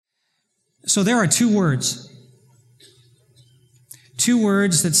So there are two words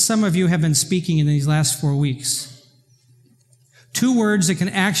that some of you have been speaking in these last 4 weeks. Two words that can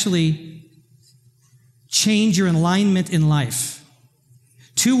actually change your alignment in life.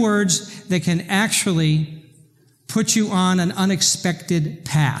 Two words that can actually put you on an unexpected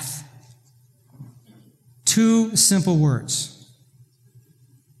path. Two simple words.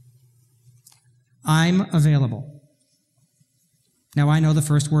 I'm available. Now, I know the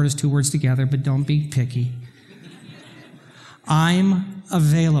first word is two words together, but don't be picky. I'm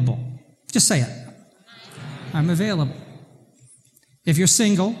available. Just say it. I'm available. If you're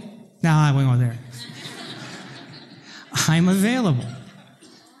single, I won't go there. I'm available.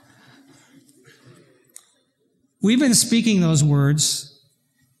 We've been speaking those words,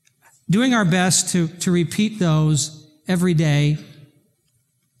 doing our best to repeat those every day,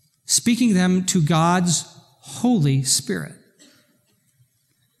 speaking them to God's Holy Spirit.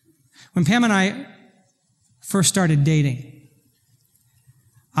 When Pam and I first started dating,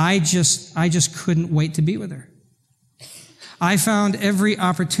 I just couldn't wait to be with her. I found every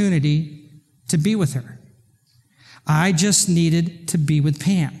opportunity to be with her. I just needed to be with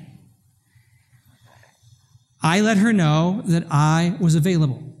Pam. I let her know that I was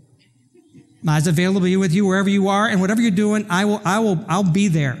available. I was available to be with you wherever you are, and whatever you're doing, I'll be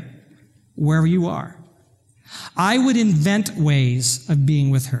there wherever you are. I would invent ways of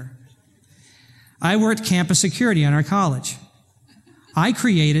being with her. I worked campus security on our college. I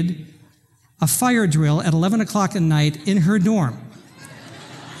created a fire drill at 11 o'clock at night in her dorm.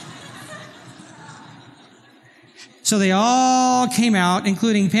 So they all came out,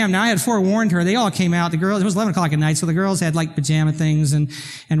 including Pam. Now, I had forewarned her. They all came out. The girls, it was 11 o'clock at night, so the girls had like pajama things and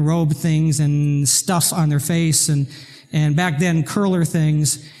robe things and stuff on their face and back then curler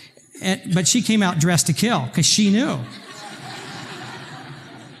things. But she came out dressed to kill because she knew.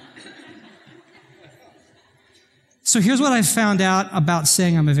 So here's what I found out about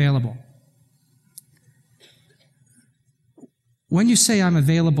saying I'm available. When you say I'm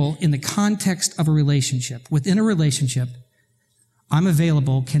available in the context of a relationship, within a relationship, I'm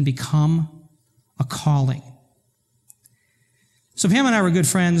available can become a calling. So Pam and I were good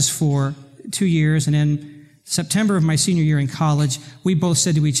friends for 2 years, and in September of my senior year in college, we both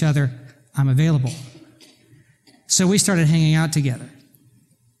said to each other, I'm available. So we started hanging out together.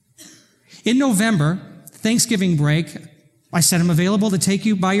 In November, Thanksgiving break, I said, I'm available to take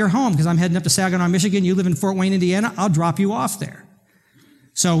you by your home because I'm heading up to Saginaw, Michigan. You live in Fort Wayne, Indiana. I'll drop you off there.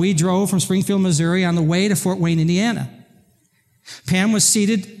 So we drove from Springfield, Missouri on the way to Fort Wayne, Indiana. Pam was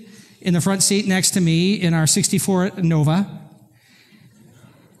seated in the front seat next to me in our 64 Nova.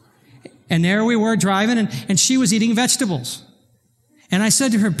 And there we were driving, and she was eating vegetables. And I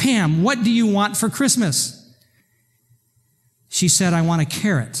said to her, Pam, what do you want for Christmas? She said, I want a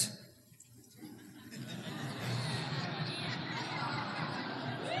carrot.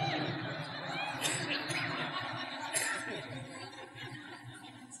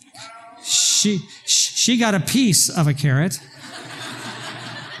 She got a piece of a carrot.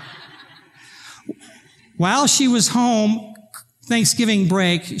 While she was home, Thanksgiving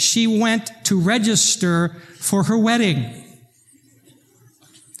break, she went to register for her wedding.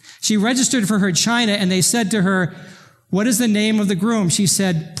 She registered for her china, and they said to her, what is the name of the groom? She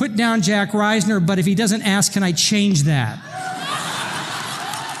said, put down Jack Reisner, but if he doesn't ask, can I change that?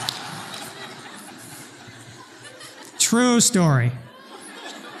 True story.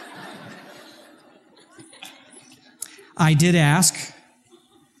 I did ask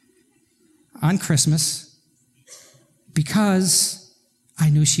on Christmas because I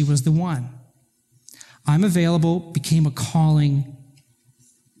knew she was the one. I'm available became a calling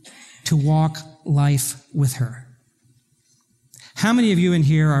to walk life with her. How many of you in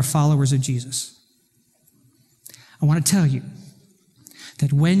here are followers of Jesus? I want to tell you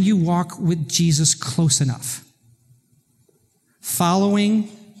that when you walk with Jesus close enough, following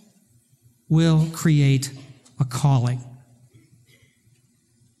will create a calling.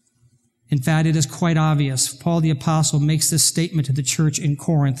 In fact, it is quite obvious. Paul the Apostle makes this statement to the church in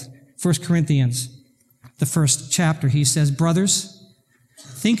Corinth, 1 Corinthians, the first chapter. He says, brothers,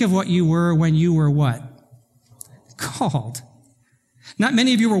 think of what you were when you were what? Called. Not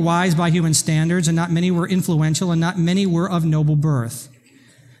many of you were wise by human standards, and not many were influential, and not many were of noble birth.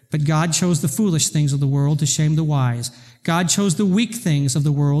 But God chose the foolish things of the world to shame the wise. God chose the weak things of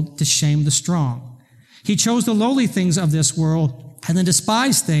the world to shame the strong. He chose the lowly things of this world and the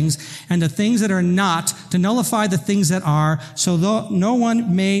despised things and the things that are not to nullify the things that are, so that no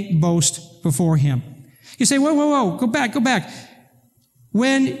one may boast before him. You say, whoa, go back.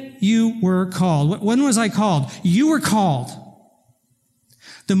 When you were called. When was I called? You were called.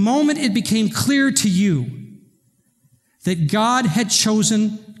 the moment it became clear to you that God had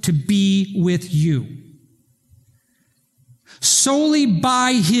chosen to be with you, solely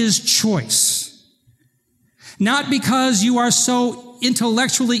by his choice, not because you are so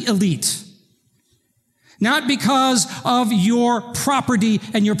intellectually elite, not because of your property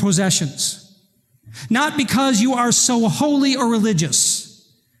and your possessions, not because you are so holy or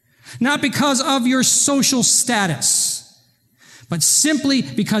religious, not because of your social status, but simply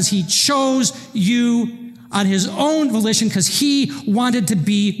because he chose you on his own volition, because he wanted to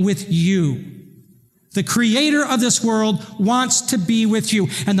be with you. The creator of this world wants to be with you.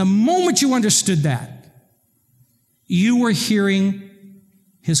 And the moment you understood that, you were hearing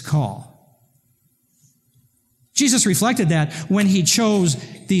his call. Jesus reflected that when he chose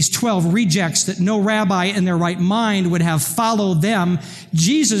these 12 rejects that no rabbi in their right mind would have followed them.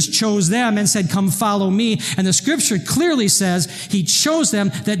 Jesus chose them and said, come follow me. And the scripture clearly says he chose them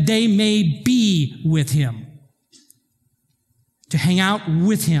that they may be with him, to hang out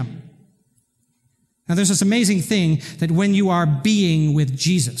with him. Now there's this amazing thing that when you are being with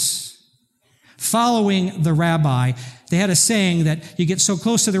Jesus, following the rabbi, they had a saying that you get so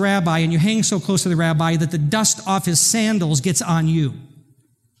close to the rabbi and you hang so close to the rabbi that the dust off his sandals gets on you.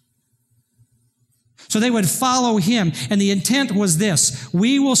 So they would follow him, and the intent was this: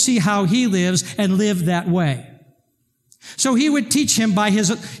 we will see how he lives and live that way. So he would teach him by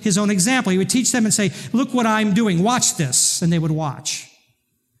his own example. He would teach them and say, look what I'm doing, watch this, and they would watch.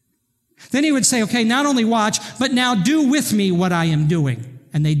 Then he would say, okay, not only watch, but now do with me what I am doing.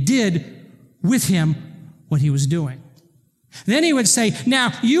 And they did with him what he was doing. Then he would say,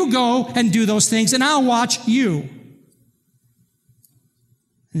 now you go and do those things, and I'll watch you.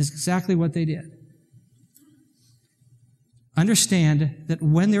 And it's exactly what they did. Understand that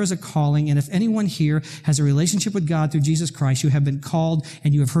when there is a calling, and if anyone here has a relationship with God through Jesus Christ, you have been called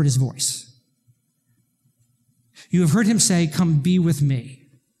and you have heard his voice. You have heard him say, come be with me.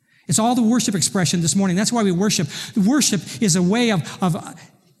 It's all the worship expression this morning. That's why we worship. Worship is a way of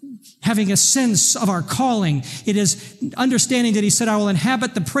having a sense of our calling. It is understanding that he said, I will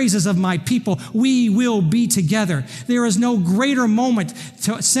inhabit the praises of my people. We will be together. There is no greater moment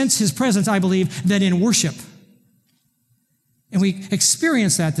to sense his presence, I believe, than in worship. And we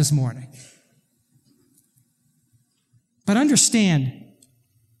experience that this morning. But understand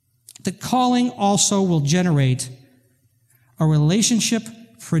that calling also will generate a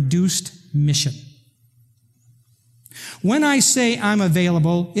relationship-produced mission. When I say I'm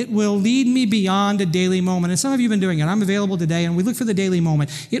available, it will lead me beyond a daily moment. And some of you have been doing it. I'm available today, and we look for the daily moment.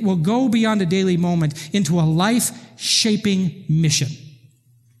 It will go beyond a daily moment into a life-shaping mission.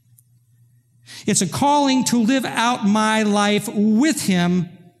 It's a calling to live out my life with him,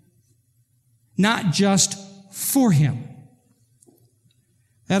 not just for him.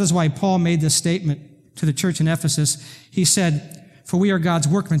 That is why Paul made this statement to the church in Ephesus. He said, for we are God's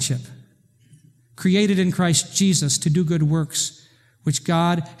workmanship, created in Christ Jesus to do good works, which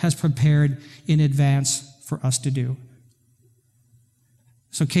God has prepared in advance for us to do.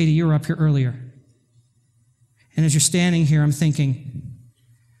 So, Katie, you were up here earlier. And as you're standing here, I'm thinking,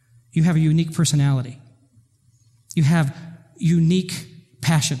 you have a unique personality. You have unique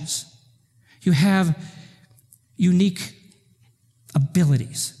passions. You have unique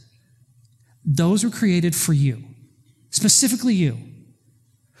abilities. Those were created for you, specifically you,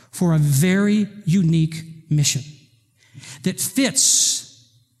 for a very unique mission that fits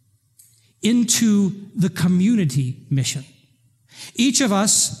into the community mission. Each of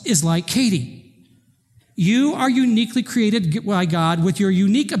us is like Katie. You are uniquely created by God with your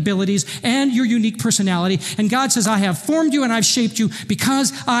unique abilities and your unique personality. And God says, I have formed you and I've shaped you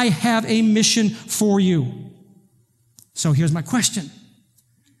because I have a mission for you. So here's my question.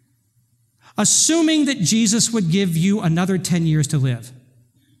 Assuming that Jesus would give you another 10 years to live,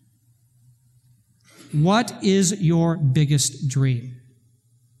 what is your biggest dream?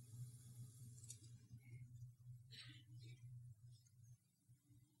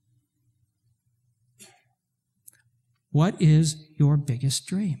 What is your biggest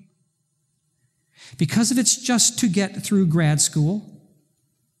dream? Because if it's just to get through grad school,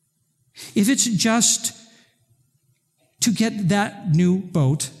 if it's just to get that new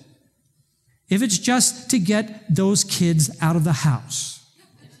boat, if it's just to get those kids out of the house,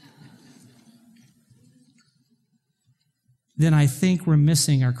 then I think we're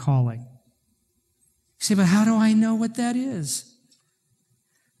missing our calling. You say, but how do I know what that is?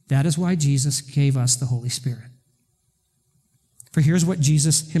 That is why Jesus gave us the Holy Spirit. For here's what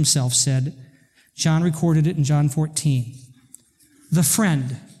Jesus himself said. John recorded it in John 14. The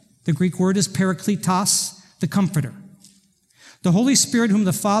friend, the Greek word is parakletos, the comforter. The Holy Spirit, whom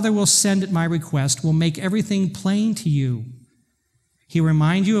the Father will send at my request, will make everything plain to you. He will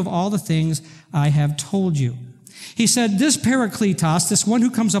remind you of all the things I have told you. He said, this Parakletos, this one who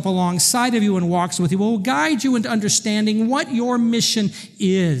comes up alongside of you and walks with you, will guide you into understanding what your mission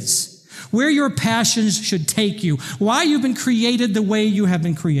is, where your passions should take you, why you've been created the way you have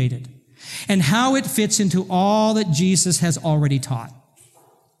been created, and how it fits into all that Jesus has already taught.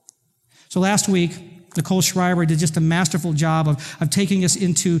 So last week, Nicole Schreiber did just a masterful job of taking us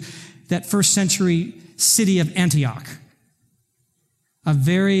into that first century city of Antioch, a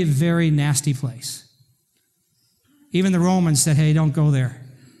very, very nasty place. Even the Romans said, hey, don't go there.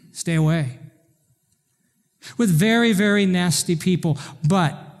 Stay away. With very, very nasty people.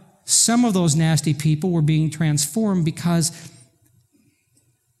 But some of those nasty people were being transformed because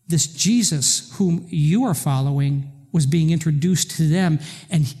this Jesus whom you are following was being introduced to them,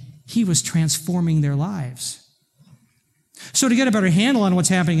 and he was transforming their lives. So to get a better handle on what's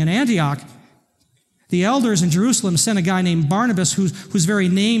happening in Antioch, the elders in Jerusalem sent a guy named Barnabas, whose very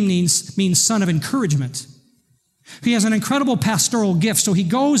name means son of encouragement. He has an incredible pastoral gift, so he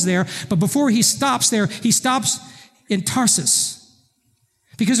goes there, but before he stops there, he stops in Tarsus.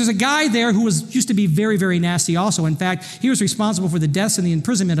 Because there's a guy there who used to be very, very nasty also. In fact, he was responsible for the deaths and the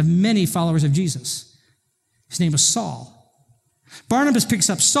imprisonment of many followers of Jesus. His name was Saul. Barnabas picks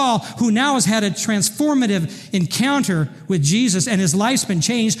up Saul, who now has had a transformative encounter with Jesus, and his life's been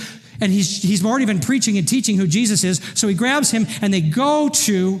changed, and he's already been preaching and teaching who Jesus is. So he grabs him, and they go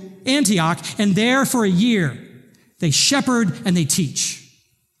to Antioch, and there for a year, they shepherd and they teach.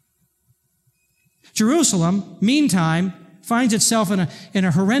 Jerusalem, meantime, finds itself in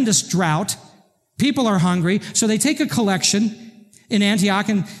a horrendous drought. People are hungry, so they take a collection in Antioch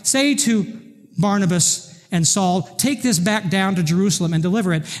and say to Barnabas and Saul, take this back down to Jerusalem and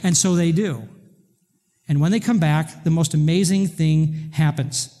deliver it. And so they do. And when they come back, the most amazing thing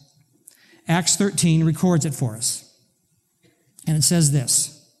happens. Acts 13 records it for us. And it says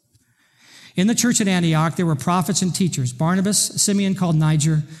this. In the church at Antioch, there were prophets and teachers, Barnabas, Simeon called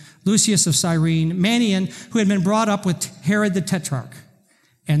Niger, Lucius of Cyrene, Manaen, who had been brought up with Herod the Tetrarch,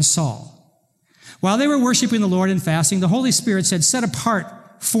 and Saul. While they were worshiping the Lord and fasting, the Holy Spirit said, set apart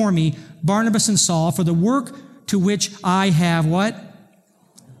for me Barnabas and Saul for the work to which I have what?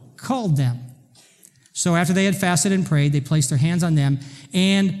 Called them. So after they had fasted and prayed, they placed their hands on them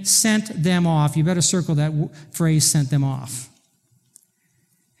and sent them off. You better circle that phrase, sent them off.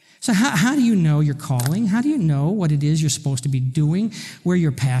 So how do you know your calling? How do you know what it is you're supposed to be doing, where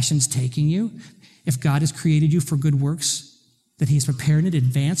your passion's taking you? If God has created you for good works that He has prepared in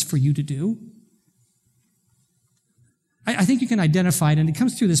advance for you to do? I think you can identify it, and it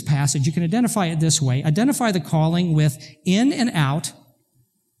comes through this passage. You can identify it this way. Identify the calling with in and out,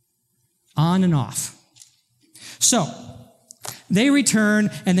 on and off. So, they return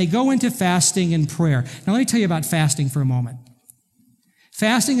and they go into fasting and prayer. Now let me tell you about fasting for a moment.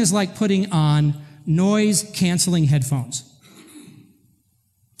 Fasting is like putting on noise-canceling headphones,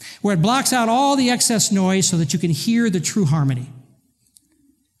 where it blocks out all the excess noise so that you can hear the true harmony.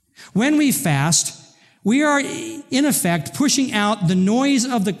 When we fast, we are, in effect, pushing out the noise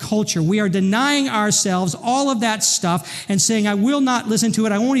of the culture. We are denying ourselves all of that stuff and saying, I will not listen to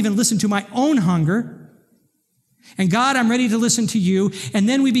it. I won't even listen to my own hunger. And God, I'm ready to listen to you. And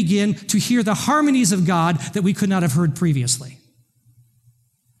then we begin to hear the harmonies of God that we could not have heard previously.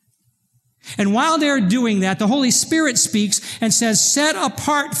 And while they're doing that, the Holy Spirit speaks and says, set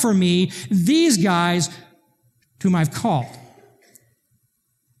apart for me these guys whom I've called.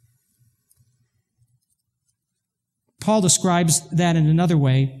 Paul describes that in another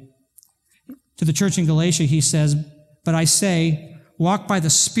way. To the church in Galatia, he says, but I say, walk by the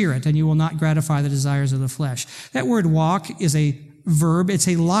Spirit, and you will not gratify the desires of the flesh. That word walk is a verb. It's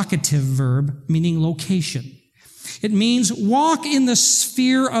a locative verb, meaning location. It means walk in the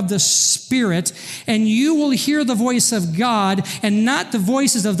sphere of the Spirit, and you will hear the voice of God and not the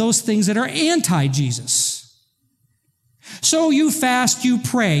voices of those things that are anti-Jesus. So you fast, you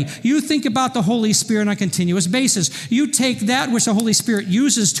pray, you think about the Holy Spirit on a continuous basis. You take that which the Holy Spirit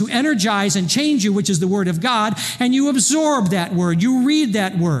uses to energize and change you, which is the Word of God, and you absorb that Word. You read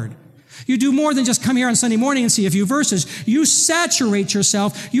that Word. You do more than just come here on Sunday morning and see a few verses. You saturate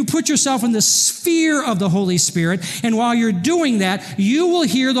yourself. You put yourself in the sphere of the Holy Spirit. And while you're doing that, you will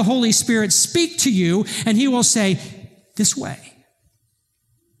hear the Holy Spirit speak to you, and He will say, this way.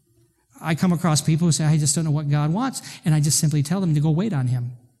 I come across people who say, I just don't know what God wants. And I just simply tell them to go wait on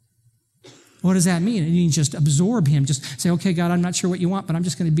Him. What does that mean? And you just absorb Him. Just say, okay, God, I'm not sure what you want, but I'm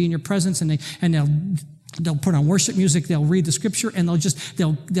just going to be in your presence. And they'll They'll put on worship music, they'll read the scripture, and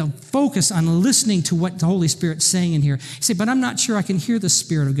they'll focus on listening to what the Holy Spirit's saying in here. You say, but I'm not sure I can hear the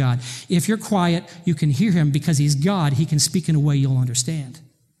Spirit of God. If you're quiet, you can hear him because he's God. He can speak in a way you'll understand.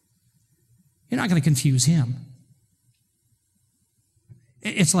 You're not going to confuse him.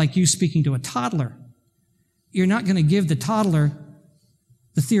 It's like you speaking to a toddler. You're not going to give the toddler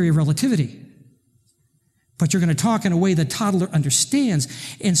the theory of relativity. But you're going to talk in a way the toddler understands.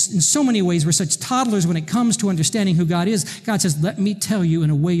 And in so many ways, we're such toddlers when it comes to understanding who God is. God says, let me tell you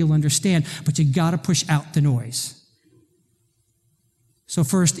in a way you'll understand, but you got to push out the noise. So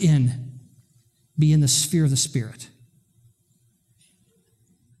first be in the sphere of the Spirit.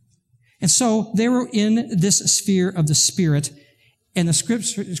 And so they were in this sphere of the Spirit, and the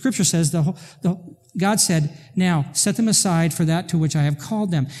scripture says, God said, now set them aside for that to which I have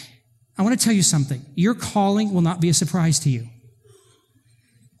called them. I want to tell you something. Your calling will not be a surprise to you.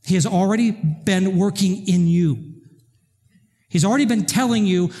 He has already been working in you. He's already been telling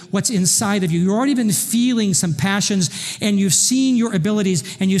you what's inside of you. You've already been feeling some passions, and you've seen your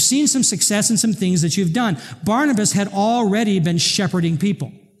abilities, and you've seen some success in some things that you've done. Barnabas had already been shepherding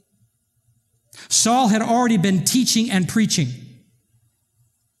people. Saul had already been teaching and preaching.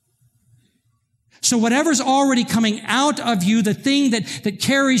 So whatever's already coming out of you, the thing that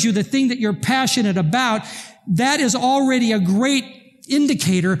carries you, the thing that you're passionate about, that is already a great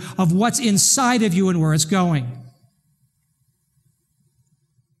indicator of what's inside of you and where it's going.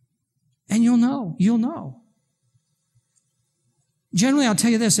 And you'll know. Generally, I'll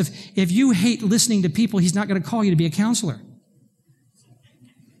tell you this, if you hate listening to people, he's not going to call you to be a counselor.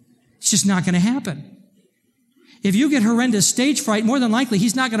 It's just not going to happen. If you get horrendous stage fright, more than likely,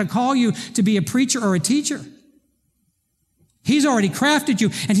 he's not going to call you to be a preacher or a teacher. He's already crafted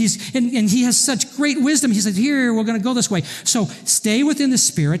you, and he has such great wisdom. He said, here, we're going to go this way. So stay within the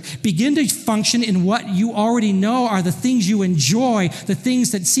Spirit. Begin to function in what you already know are the things you enjoy, the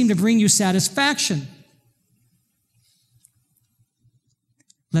things that seem to bring you satisfaction.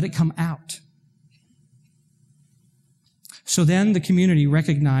 Let it come out. So then the community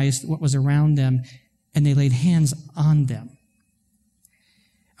recognized what was around them, and they laid hands on them.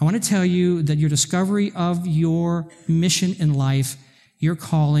 I want to tell you that your discovery of your mission in life, your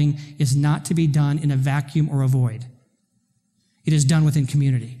calling, is not to be done in a vacuum or a void. It is done within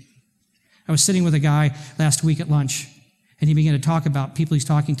community. I was sitting with a guy last week at lunch, and he began to talk about people he's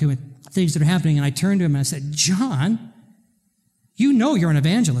talking to and things that are happening, and I turned to him and I said, John, you know you're an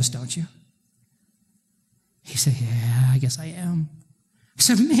evangelist, don't you? He said, yeah, I guess I am. I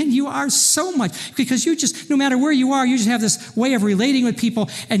said, man, you are so much, because you just, no matter where you are, you just have this way of relating with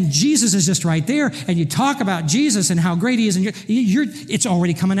people, and Jesus is just right there, and you talk about Jesus and how great he is, and it's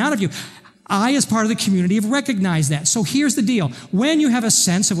already coming out of you. I, as part of the community, have recognized that. So here's the deal. When you have a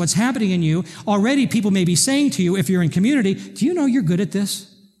sense of what's happening in you, already people may be saying to you, if you're in community, do you know you're good at this?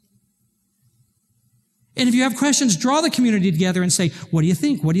 And if you have questions, draw the community together and say, what do you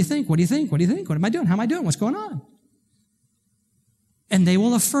think? What do you think? What do you think? What do you think? What am I doing? How am I doing? What's going on? And they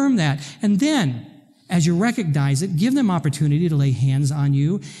will affirm that. And then, as you recognize it, give them opportunity to lay hands on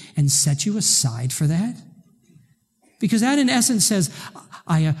you and set you aside for that. Because that, in essence, says,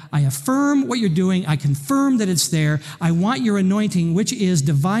 I affirm what you're doing. I confirm that it's there. I want your anointing, which is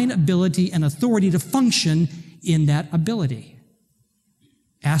divine ability and authority to function in that ability.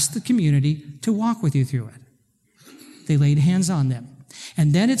 Ask the community to walk with you through it. They laid hands on them.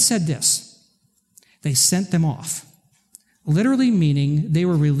 And then it said this. They sent them off. Literally meaning they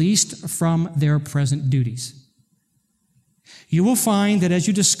were released from their present duties. You will find that as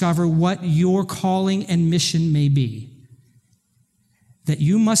you discover what your calling and mission may be, that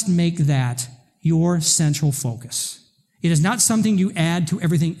you must make that your central focus. It is not something you add to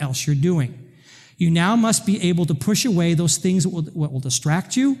everything else you're doing. You now must be able to push away those things that will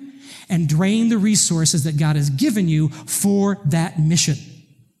distract you and drain the resources that God has given you for that mission.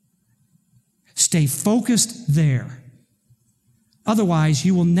 Stay focused there. Otherwise,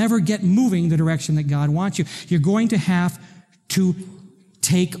 you will never get moving the direction that God wants you. You're going to have to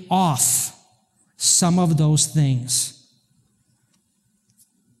take off some of those things.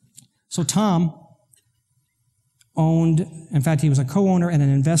 So Tom owned, in fact, he was a co-owner and an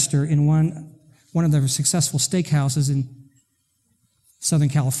investor in one of the successful steakhouses in Southern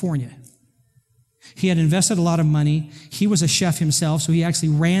California. He had invested a lot of money. He was a chef himself, so he actually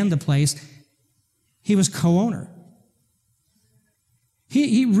ran the place. He was co-owner.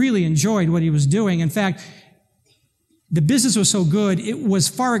 He really enjoyed what he was doing. In fact, the business was so good, it was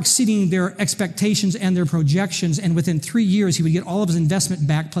far exceeding their expectations and their projections, and within 3 years, he would get all of his investment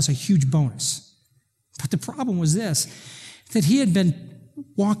back plus a huge bonus. But the problem was this, that he had been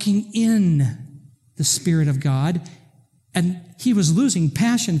walking in the Spirit of God. And he was losing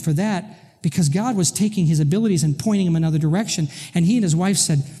passion for that because God was taking his abilities and pointing him another direction. And he and his wife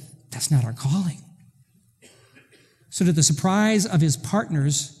said, that's not our calling. So to the surprise of his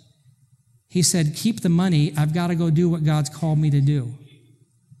partners, he said, keep the money. I've got to go do what God's called me to do.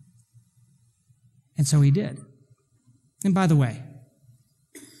 And so he did. And by the way,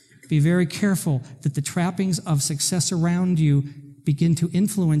 be very careful that the trappings of success around you begin to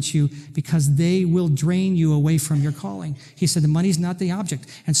influence you, because they will drain you away from your calling. He said the money's not the object.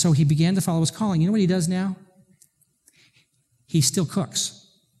 And so he began to follow his calling. You know what he does now? He still cooks.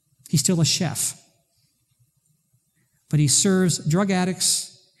 He's still a chef. But he serves drug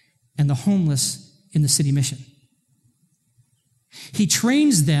addicts and the homeless in the city mission. He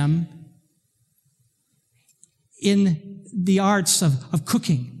trains them in the arts of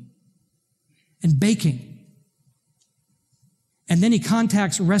cooking and baking. And then he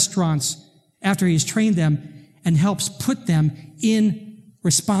contacts restaurants after he's trained them and helps put them in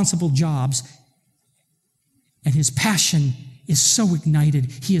responsible jobs. And his passion is so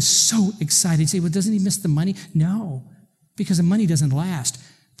ignited. He is so excited. You say, well, doesn't he miss the money? No, because the money doesn't last.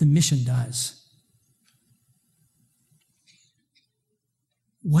 The mission does.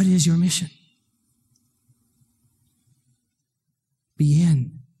 What is your mission? Be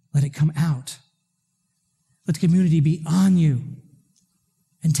in. Let it come out. Let the community be on you.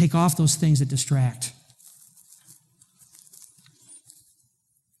 And take off those things that distract.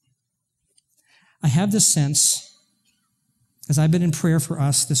 I have this sense, as I've been in prayer for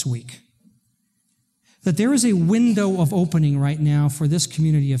us this week, that there is a window of opening right now for this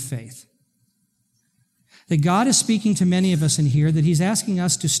community of faith. That God is speaking to many of us in here, that he's asking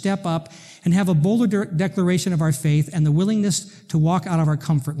us to step up and have a bolder declaration of our faith and the willingness to walk out of our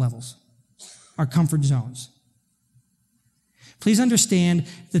comfort levels, our comfort zones. Please understand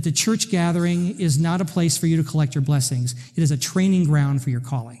that the church gathering is not a place for you to collect your blessings. It is a training ground for your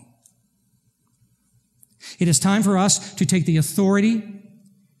calling. It is time for us to take the authority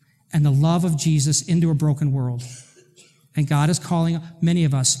and the love of Jesus into a broken world. And God is calling many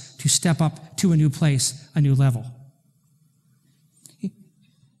of us to step up to a new place, a new level.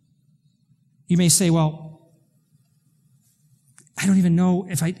 You may say, well, I don't even know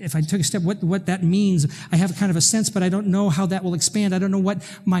if I took a step, what that means. I have kind of a sense, but I don't know how that will expand. I don't know what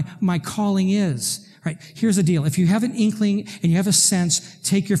my calling is. All right, here's the deal. If you have an inkling and you have a sense,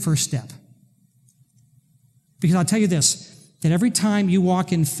 take your first step. Because I'll tell you this, that every time you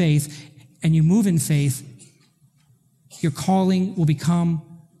walk in faith and you move in faith, your calling will become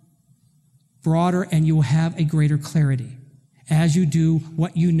broader and you will have a greater clarity as you do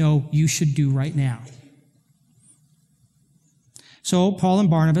what you know you should do right now. So Paul and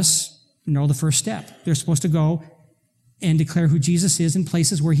Barnabas know the first step. They're supposed to go and declare who Jesus is in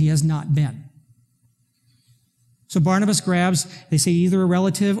places where he has not been. So Barnabas grabs, they say either a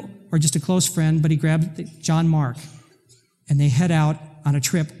relative or just a close friend, but he grabs John Mark, and they head out on a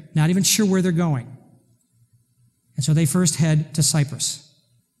trip, not even sure where they're going. And so they first head to Cyprus.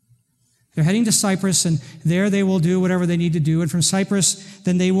 They're heading to Cyprus, and there they will do whatever they need to do. And from Cyprus,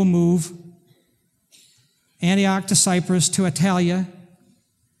 then they will move Antioch to Cyprus to Attalia.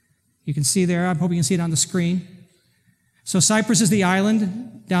 You can see there, I hope you can see it on the screen. So Cyprus is the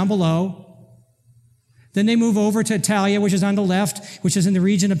island down below. Then they move over to Attalia, which is on the left, which is in the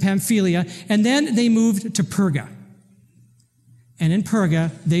region of Pamphylia. And then they moved to Perga. And in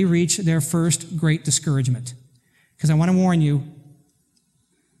Perga, they reach their first great discouragement. Because I want to warn you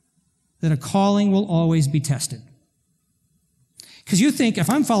that a calling will always be tested. Because you think, if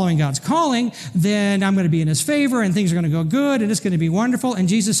I'm following God's calling, then I'm going to be in his favor and things are going to go good and it's going to be wonderful. And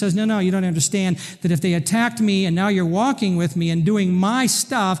Jesus says, no, you don't understand that if they attacked me and now you're walking with me and doing my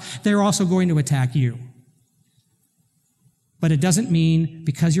stuff, they're also going to attack you. But it doesn't mean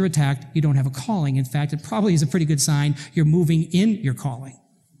because you're attacked, you don't have a calling. In fact, it probably is a pretty good sign you're moving in your calling.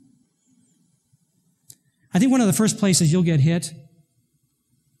 I think one of the first places you'll get hit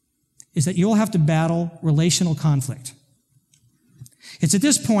is that you'll have to battle relational conflict. It's at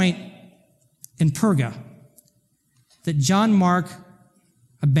this point in Perga that John Mark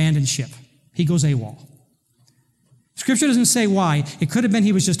abandoned ship. He goes AWOL. Scripture doesn't say why. It could have been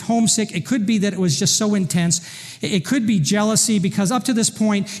he was just homesick. It could be that it was just so intense. It could be jealousy, because up to this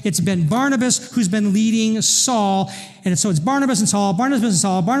point, it's been Barnabas who's been leading Saul. And so it's Barnabas and Saul, Barnabas and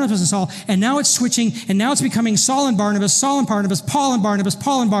Saul, Barnabas and Saul. And now it's switching, and now it's becoming Saul and Barnabas, Saul and Barnabas, Paul and Barnabas,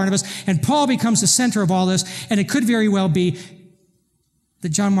 Paul and Barnabas. And Paul becomes the center of all this. And it could very well be that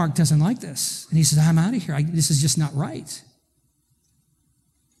John Mark doesn't like this. And he says, I'm out of here. This is just not right.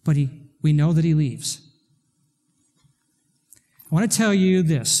 But we know that he leaves. I want to tell you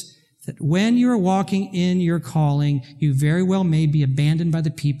this, that when you're walking in your calling, you very well may be abandoned by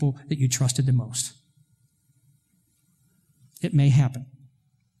the people that you trusted the most. It may happen.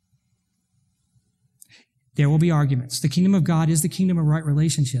 There will be arguments. The kingdom of God is the kingdom of right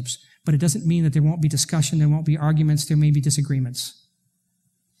relationships, but it doesn't mean that there won't be discussion, there won't be arguments, there may be disagreements.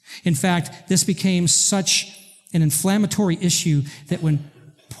 In fact, this became such an inflammatory issue that when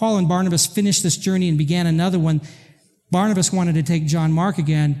Paul and Barnabas finished this journey and began another one, Barnabas wanted to take John Mark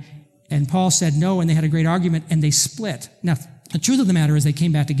again, and Paul said no, and they had a great argument, and they split. Now, the truth of the matter is they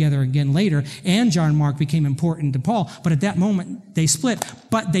came back together again later, and John Mark became important to Paul, but at that moment, they split.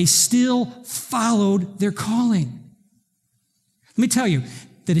 But they still followed their calling. Let me tell you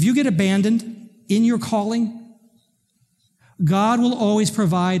that if you get abandoned in your calling, God will always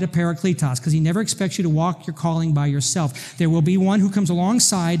provide a parakletos, because he never expects you to walk your calling by yourself. There will be one who comes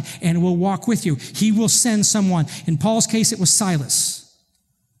alongside and will walk with you. He will send someone. In Paul's case, it was Silas.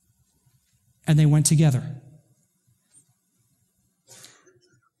 And they went together.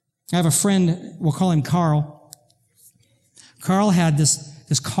 I have a friend, we'll call him Carl. Carl had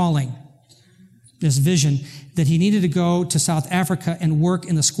this calling, this vision, that he needed to go to South Africa and work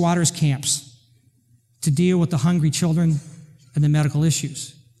in the squatters' camps to deal with the hungry children and the medical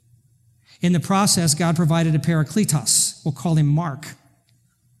issues. In the process, God provided a parakletos, we'll call him Mark,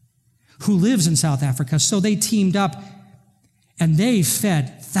 who lives in South Africa. So they teamed up and they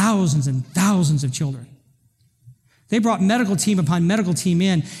fed thousands and thousands of children. They brought medical team upon medical team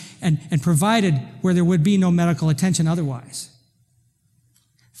in and provided where there would be no medical attention otherwise.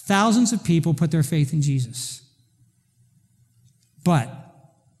 Thousands of people put their faith in Jesus. But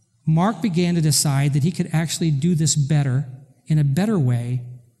Mark began to decide that he could actually do this better, in a better way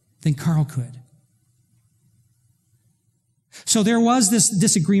than Carl could. So there was this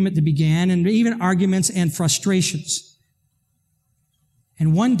disagreement that began, and even arguments and frustrations.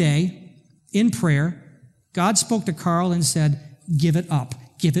 And one day, in prayer, God spoke to Carl and said, give it up,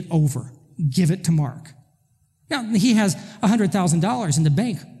 give it over, give it to Mark. Now, he has $100,000 in the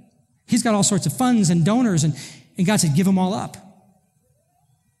bank. He's got all sorts of funds and donors, and God said, give them all up.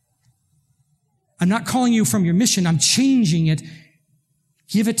 I'm not calling you from your mission, I'm changing it.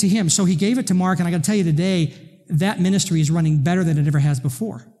 Give it to him. So he gave it to Mark, and I got to tell you today, that ministry is running better than it ever has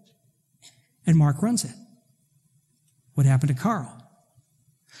before. And Mark runs it. What happened to Carl?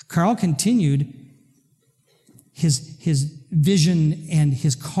 Carl continued his vision and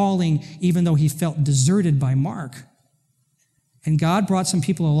his calling, even though he felt deserted by Mark. And God brought some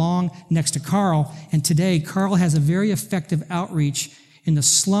people along next to Carl, and today Carl has a very effective outreach in the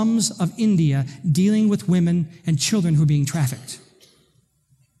slums of India, dealing with women and children who are being trafficked.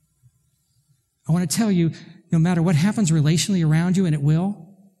 I want to tell you, no matter what happens relationally around you, and it will,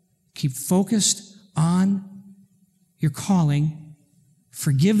 keep focused on your calling,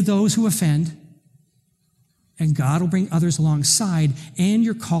 forgive those who offend, and God will bring others alongside, and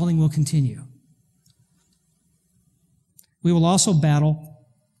your calling will continue. We will also battle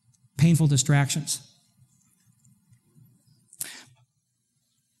painful distractions.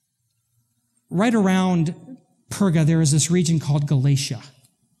 Right around Perga, there is this region called Galatia.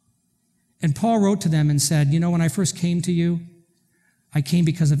 And Paul wrote to them and said, when I first came to you, I came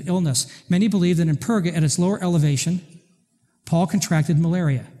because of illness. Many believe that in Perga, at its lower elevation, Paul contracted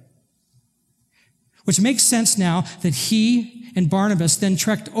malaria. Which makes sense now that he and Barnabas then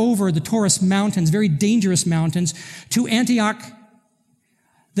trekked over the Taurus mountains, very dangerous mountains, to Antioch,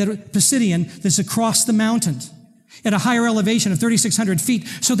 the Pisidian, that's across the mountains, at a higher elevation of 3,600 feet,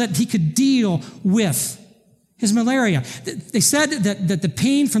 so that he could deal with his malaria. They said that the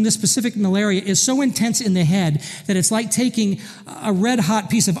pain from this specific malaria is so intense in the head that it's like taking a red-hot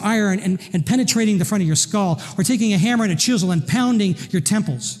piece of iron and penetrating the front of your skull, or taking a hammer and a chisel and pounding your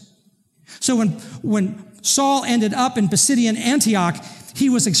temples. So when Saul ended up in Pisidian Antioch, he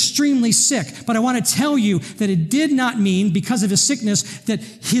was extremely sick. But I want to tell you that it did not mean, because of his sickness, that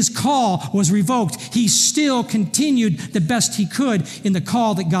his call was revoked. He still continued the best he could in the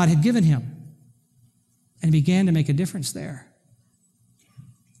call that God had given him, and began to make a difference there.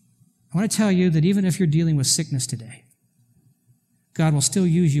 I want to tell you that even if you're dealing with sickness today, God will still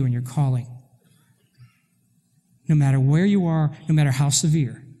use you in your calling. No matter where you are, no matter how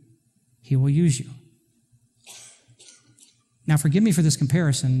severe, he will use you. Now, forgive me for this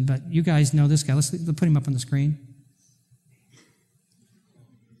comparison, but you guys know this guy. Let's put him up on the screen.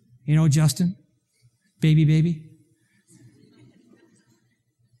 Justin? Baby.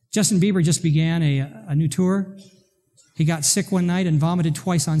 Justin Bieber just began a new tour. He got sick one night and vomited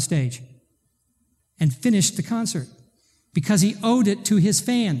twice on stage and finished the concert because he owed it to his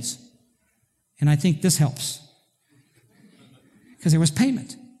fans. And I think this helps because there was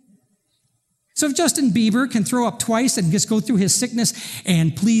payment. So if Justin Bieber can throw up twice and just go through his sickness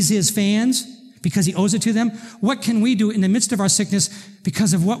and please his fans because he owes it to them, what can we do in the midst of our sickness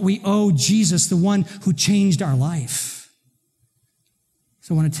because of what we owe Jesus, the one who changed our life?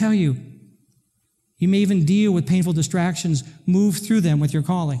 So I want to tell you, you may even deal with painful distractions. Move through them with your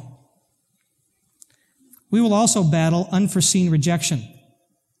calling. We will also battle unforeseen rejection.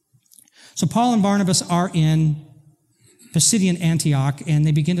 So Paul and Barnabas are in Pisidian Antioch, and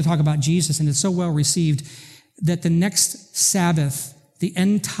they begin to talk about Jesus, and it's so well received that the next Sabbath, the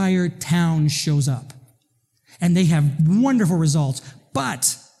entire town shows up. And they have wonderful results.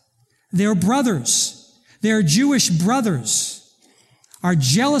 But their brothers, their Jewish brothers, are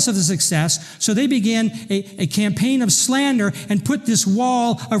jealous of the success, so they begin a campaign of slander and put this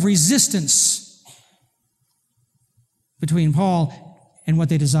wall of resistance between Paul and what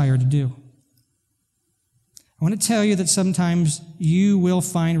they desire to do. I want to tell you that sometimes you will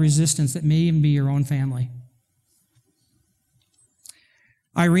find resistance that may even be your own family.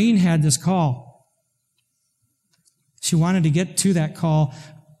 Irene had this call. She wanted to get to that call,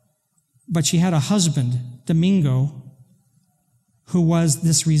 but she had a husband, Domingo, who was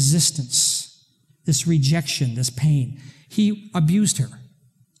this resistance, this rejection, this pain. He abused her.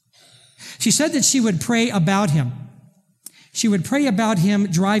 She said that she would pray about him. She would pray about him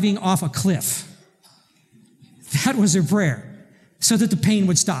driving off a cliff. That was her prayer, so that the pain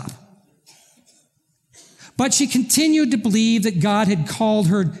would stop. But she continued to believe that God had called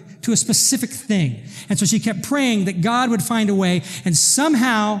her to a specific thing. And so she kept praying that God would find a way. And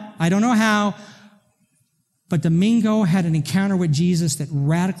somehow, I don't know how, but Domingo had an encounter with Jesus that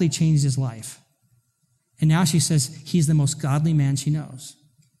radically changed his life. And now she says he's the most godly man she knows.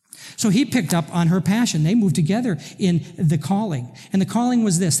 So he picked up on her passion. They moved together in the calling. And the calling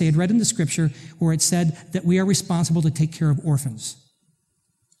was this. They had read in the scripture where it said that we are responsible to take care of orphans.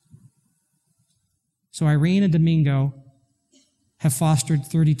 So Irene and Domingo have fostered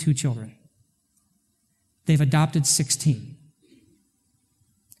 32 children. They've adopted 16.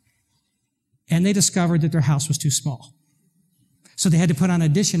 And they discovered that their house was too small. So they had to put on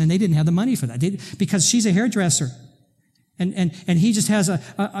an addition, and they didn't have the money for that because she's a hairdresser. And he just has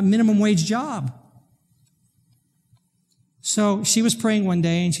a minimum wage job. So she was praying one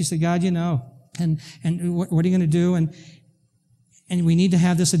day, and she said, God, you know, and what are you going to do? And we need to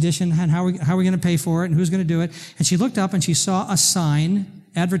have this addition, and how are we going to pay for it, and who's going to do it? And she looked up, and she saw a sign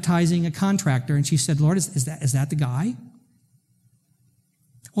advertising a contractor, and she said, Lord, is that the guy?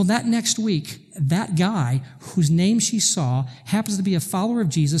 Well, that next week, that guy whose name she saw happens to be a follower of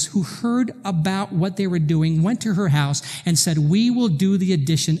Jesus who heard about what they were doing, went to her house, and said, we will do the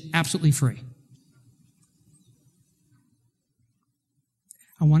addition absolutely free.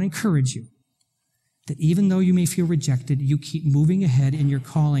 I want to encourage you that even though you may feel rejected, you keep moving ahead in your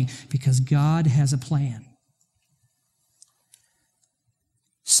calling because God has a plan.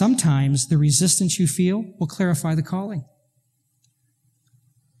 Sometimes the resistance you feel will clarify the calling.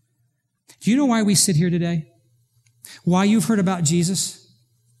 Do you know why we sit here today? Why you've heard about Jesus?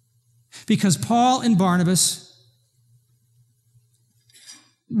 Because Paul and Barnabas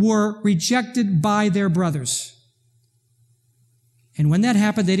were rejected by their brothers. And when that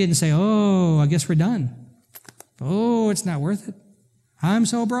happened, they didn't say, oh, I guess we're done. Oh, it's not worth it. I'm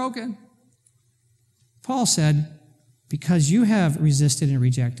so broken. Paul said, because you have resisted and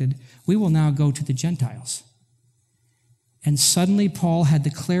rejected, we will now go to the Gentiles. And suddenly Paul had the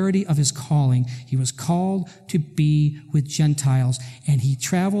clarity of his calling. He was called to be with Gentiles, and he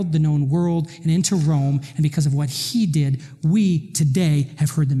traveled the known world and into Rome, and because of what he did, we today have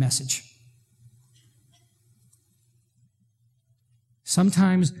heard the message.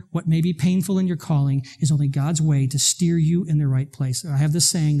 Sometimes what may be painful in your calling is only God's way to steer you in the right place. I have this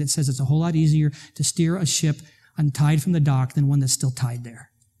saying that says it's a whole lot easier to steer a ship untied from the dock than one that's still tied there.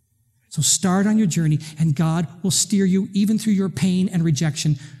 So start on your journey, and God will steer you even through your pain and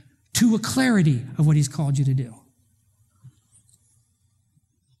rejection to a clarity of what he's called you to do.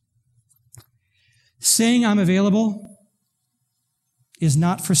 Saying I'm available is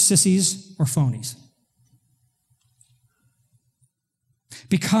not for sissies or phonies.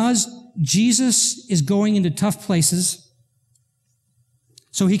 Because Jesus is going into tough places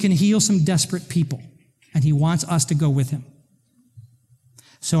so he can heal some desperate people, and he wants us to go with him.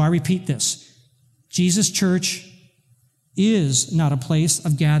 So I repeat this. Jesus Church is not a place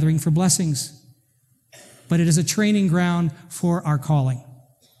of gathering for blessings, but it is a training ground for our calling.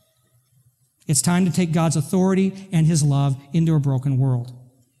 It's time to take God's authority and his love into a broken world.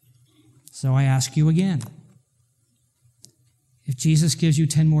 So I ask you again, if Jesus gives you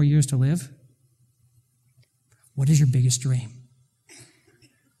 10 more years to live, what is your biggest dream?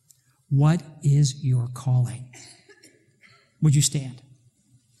 What is your calling? Would you stand?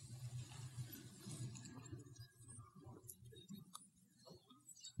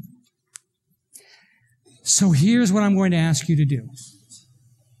 So here's what I'm going to ask you to do.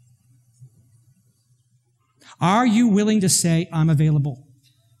 Are you willing to say, I'm available?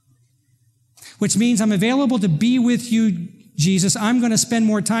 Which means I'm available to be with you, Jesus. I'm going to spend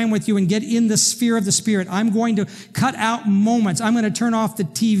more time with you and get in the sphere of the Spirit. I'm going to cut out moments. I'm going to turn off the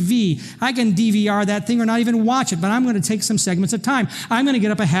TV. I can DVR that thing or not even watch it, but I'm going to take some segments of time. I'm going to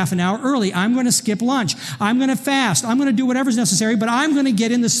get up a half an hour early. I'm going to skip lunch. I'm going to fast. I'm going to do whatever's necessary, but I'm going to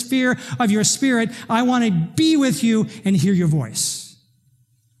get in the sphere of your Spirit. I want to be with you and hear your voice.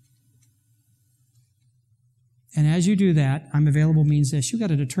 And as you do that, I'm available means this. You've got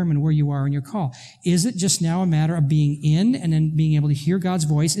to determine where you are in your call. Is it just now a matter of being in and then being able to hear God's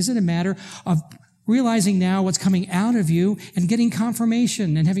voice? Is it a matter of realizing now what's coming out of you and getting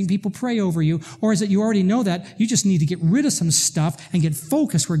confirmation and having people pray over you? Or is it you already know that? You just need to get rid of some stuff and get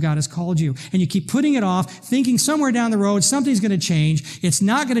focused where God has called you. And you keep putting it off, thinking somewhere down the road something's going to change. It's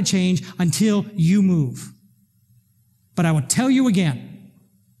not going to change until you move. But I will tell you again,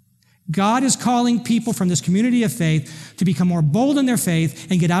 God is calling people from this community of faith to become more bold in their faith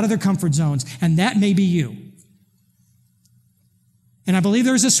and get out of their comfort zones. And that may be you. And I believe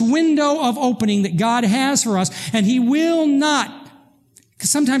there's this window of opening that God has for us, and He will not. Because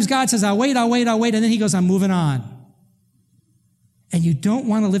sometimes God says, I'll wait, and then He goes, I'm moving on. And you don't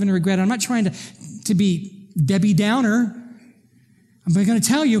want to live in regret. I'm not trying to be Debbie Downer. I'm going to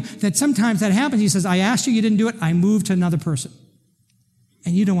tell you that sometimes that happens. He says, I asked you, you didn't do it. I moved to another person.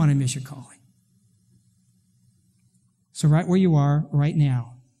 And you don't want to miss your calling. So right where you are right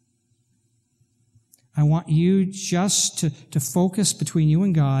now, I want you just to focus between you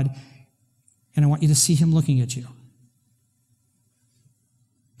and God, and I want you to see Him looking at you.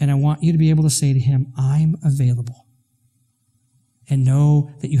 And I want you to be able to say to Him, I'm available. And know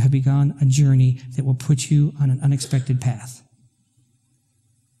that you have begun a journey that will put you on an unexpected path.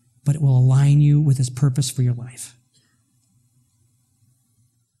 But it will align you with His purpose for your life.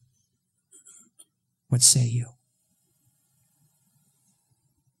 What say you?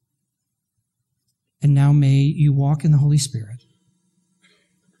 And now may you walk in the Holy Spirit.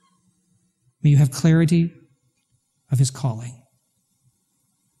 May you have clarity of His calling.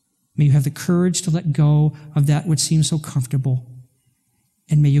 May you have the courage to let go of that which seems so comfortable.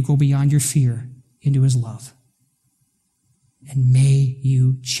 And may you go beyond your fear into His love. And may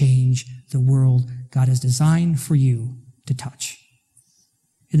you change the world God has designed for you to touch.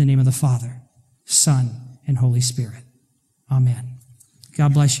 In the name of the Father, Son, and Holy Spirit. Amen.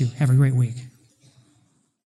 God bless you. Have a great week.